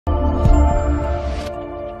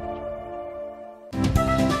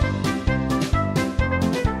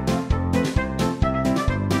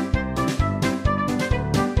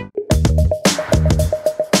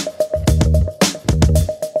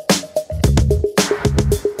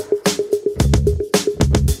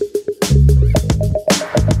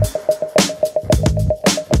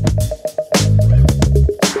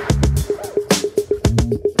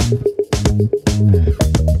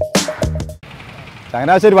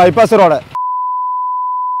Changanassery bypass road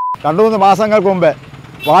 2-3 മാസങ്ങൾക്ക് മുമ്പേ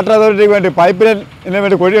water അതോറിറ്റിക്ക് വേണ്ടി പൈപ്പ് ലൈനിന്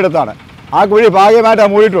വേണ്ടി കുഴിയെടുത്താണ്. ആ കുഴി ഭാഗ്യമായിട്ട്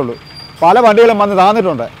മൂടിയിട്ടുള്ളൂ. പല വണ്ടികളും വന്ന്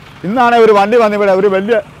താന്നിട്ടുണ്ട്. ഇന്നാണെങ്കിൽ ഒരു വണ്ടി വന്നിവിടെ ഒരു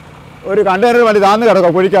വലിയ ഒരു കണ്ടെയ്നർ വണ്ടി താന്ന്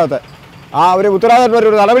കിടക്കുക കുഴിക്കകത്ത്. ഒരു ഉത്തരവാദിത്തപ്പെട്ട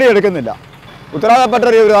ഒരു നടപടി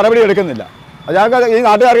എടുക്കുന്നില്ല. ഞങ്ങൾക്ക് ഈ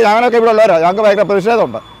നാട്ടുകാർക്ക് ഞങ്ങളൊക്കെ ഇവിടെ ഉള്ളവരാണ്. ഞങ്ങൾക്ക് ഭയങ്കര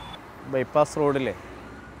പ്രതിഷേധമുണ്ട്. ബൈപ്പാസ് റോഡിലെ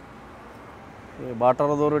വാട്ടർ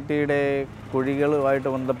അതോറിറ്റിയുടെ കുഴികളുമായിട്ട്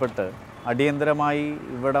ബന്ധപ്പെട്ട് അടിയന്തരമായി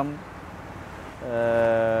ഇവിടം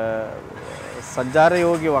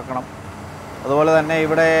സഞ്ചാരയോഗ്യമാക്കണം. അതുപോലെ തന്നെ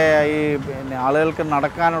ഇവിടെ ഈ ആളുകൾക്ക്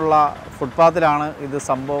നടക്കാനുള്ള ഫുട്പാത്തിലാണ് ഇത്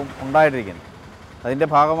സംഭവം ഉണ്ടായിട്ടിരിക്കുന്നത്. അതിൻ്റെ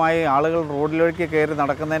ഭാഗമായി ആളുകൾ റോഡിലേക്ക് കയറി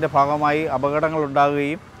നടക്കുന്നതിൻ്റെ ഭാഗമായി അപകടങ്ങൾ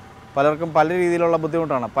ഉണ്ടാകുകയും പലർക്കും പല രീതിയിലുള്ള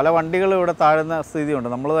ബുദ്ധിമുട്ടാണ്. പല വണ്ടികളും ഇവിടെ താഴുന്ന സ്ഥിതിയുണ്ട്.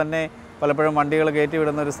 നമ്മൾ തന്നെ പലപ്പോഴും വണ്ടികൾ കയറ്റി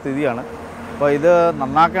വിടുന്ന ഒരു സ്ഥിതിയാണ്. അപ്പോൾ ഇത്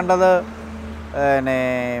നന്നാക്കേണ്ടത്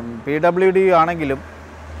PWD ആണെങ്കിലും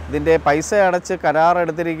ഇതിൻ്റെ പൈസ അടച്ച്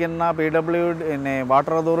കരാറെടുത്തിരിക്കുന്ന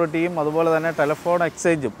വാട്ടർ അതോറിറ്റിയും അതുപോലെ തന്നെ ടെലിഫോൺ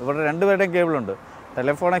എക്സ്ചേഞ്ചും ഇവരുടെ രണ്ടുപേരുടെയും കേബിളുണ്ട്.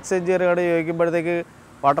 ടെലിഫോൺ എക്സ്ചേഞ്ചുകാരോട് ചോദിക്കുമ്പോഴത്തേക്ക്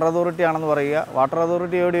വാട്ടർ അതോറിറ്റി ആണെന്ന് പറയുക, വാട്ടർ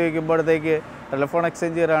അതോറിറ്റിയോട് ചോദിക്കുമ്പോഴത്തേക്ക് ടെലിഫോൺ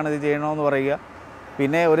എക്സ്ചേഞ്ചുകാരാണ് ഇത് ചെയ്യണമെന്ന് പറയുക.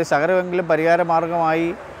 പിന്നെ ഒരു ശകലമെങ്കിലും പരിഹാര മാർഗമായി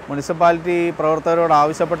മുനിസിപ്പാലിറ്റി പ്രവർത്തകരോട്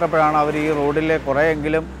ആവശ്യപ്പെട്ടപ്പോഴാണ് അവർ ഈ റോഡിലെ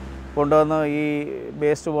കുറേയെങ്കിലും കൊണ്ടുവന്ന് ഈ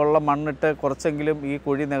വേസ്റ്റ് പോലുള്ള മണ്ണിട്ട് കുറച്ചെങ്കിലും ഈ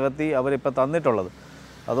കുഴി നികത്തി അവരിപ്പോൾ തന്നിട്ടുള്ളത്.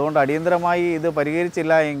 അതുകൊണ്ട് അടിയന്തരമായി ഇത്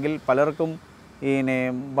പരിഹരിച്ചില്ല എങ്കിൽ പലർക്കും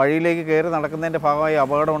വഴിയിലേക്ക് കയറി നടക്കുന്നതിൻ്റെ ഭാഗമായി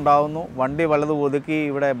അപകടം ഉണ്ടാകുന്നു. വണ്ടി വല്ലതും ഒതുക്കി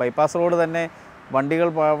ഇവിടെ ബൈപ്പാസ് റോഡ് തന്നെ വണ്ടികൾ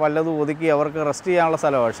വല്ലതും ഒതുക്കി അവർക്ക് റെസ്റ്റ് ചെയ്യാനുള്ള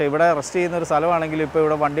സ്ഥലമാണ്. പക്ഷേ ഇവിടെ റെസ്റ്റ് ചെയ്യുന്നൊരു സ്ഥലമാണെങ്കിൽ ഇപ്പോൾ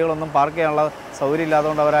ഇവിടെ വണ്ടികളൊന്നും പാർക്ക് ചെയ്യാനുള്ള സൗകര്യം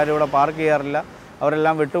ഇല്ലാത്തതുകൊണ്ട് അവരാരും ഇവിടെ പാർക്ക് ചെയ്യാറില്ല.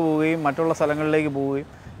 അവരെല്ലാം വിട്ടുപോവുകയും മറ്റുള്ള സ്ഥലങ്ങളിലേക്ക് പോവുകയും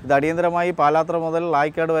ഇത് അടിയന്തരമായി പാലാത്ര മുതൽ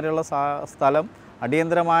ലായ്ക്കാട് വരെയുള്ള സ്ഥലം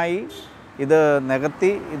അടിയന്തരമായി ഇത് നികത്തി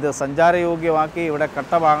ഇത് സഞ്ചാരയോഗ്യമാക്കി ഇവിടെ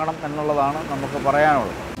കട്ട വാങ്ങണം എന്നുള്ളതാണ് നമുക്ക്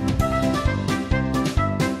പറയാനുള്ളത്.